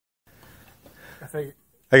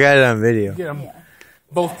I got it on video. Get them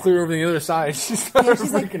both clear over the other side. She's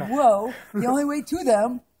like, whoa, the only way to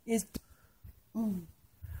them is...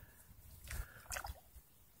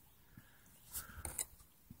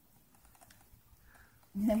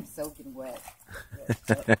 I'm soaking wet.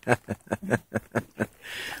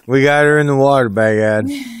 We got her in the water, Bagad.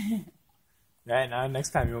 Yeah, now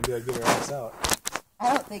next time you won't be able to get her ass out.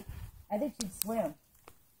 I think she'd swim.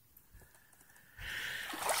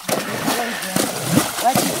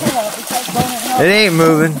 It ain't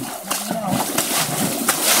moving.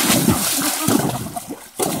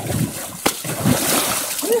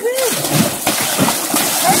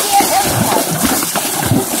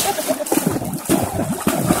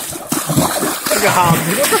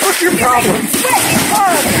 What the fuck's your problem?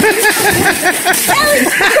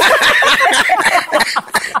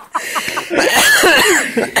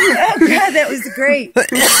 Oh God, that was great. I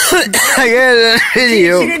got it on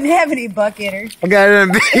video. She didn't have any buck in her. I got it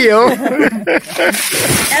on video. Ellie,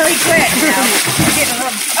 quit now. You're getting a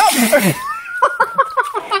little... Oh, hey.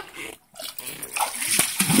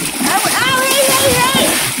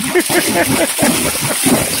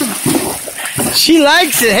 She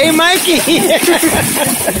likes it. Hey, Mikey.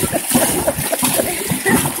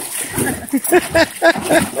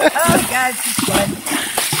 Oh, God, she's fun.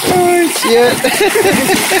 Oh, shit.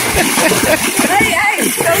 I'm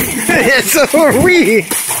soaking. Yeah, so are we.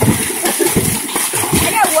 I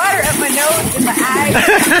got water up my nose and my eyes.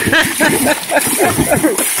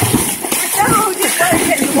 For someone who just wanted to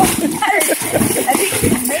get in the water, I think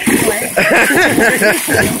she's made for it.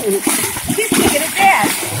 She's taking a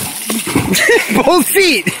bath. Both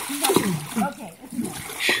feet. Okay.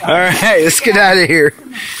 All right, let's get out of here.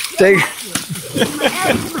 Take.